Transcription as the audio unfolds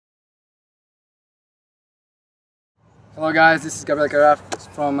Hello guys, this is Gabriel Caraf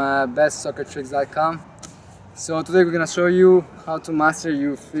from bestsoccertricks.com. So today we're gonna show you how to master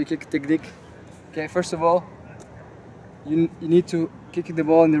your free kick technique. Okay, first of all, you need to kick the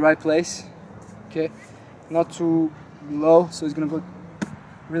ball in the right place. Okay, not too low, so it's gonna go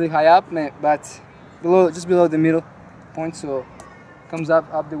really high up, but just below the middle point, so it comes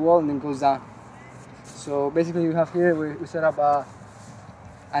up the wall and then goes down. So basically, you have here we set up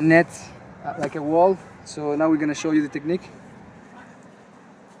a net, like a wall. So now we're gonna show you the technique.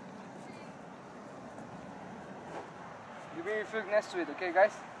 You bring your foot next to it, okay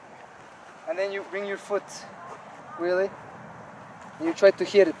guys? And then you bring your foot, really, and you try to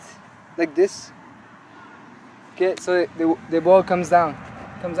hit it, like this. Okay, so the ball comes down.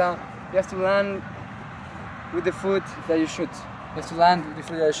 You have to land with the foot that you shoot. You have to land with the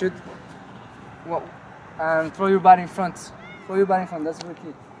foot that you shoot. And throw your body in front. That's really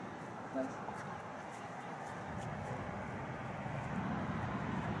key. Nice.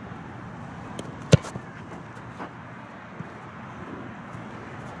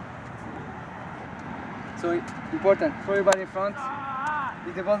 So important, throw your body in front.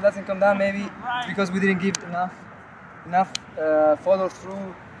 If the ball doesn't come down, maybe because we didn't give enough follow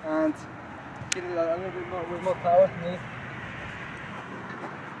through and hit it a little bit more with more power.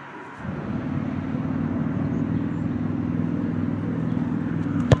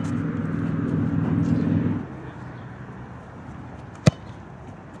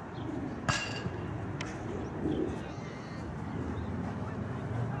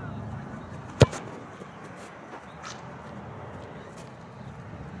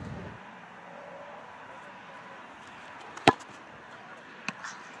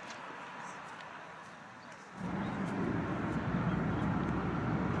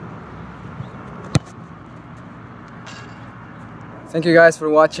 Thank you guys for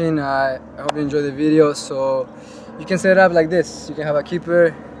watching. I hope you enjoyed the video. So you can set it up like this. You can have a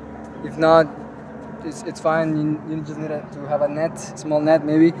keeper. If not, it's fine. You just need to have a net, small net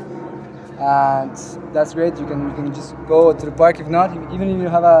maybe, and that's great. You can just go to the park. If not, even if you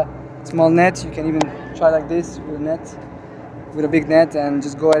have a small net, you can even try like this with a big net, and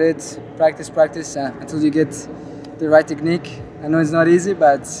just go at it. Practice until you get the right technique. I know it's not easy,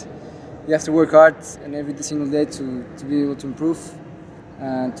 but you have to work hard and every single day to be able to improve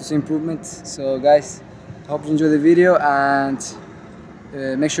and to see improvement. So guys, I hope you enjoy the video, and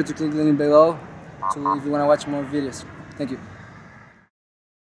make sure to click the link below if you want to watch more videos. Thank you.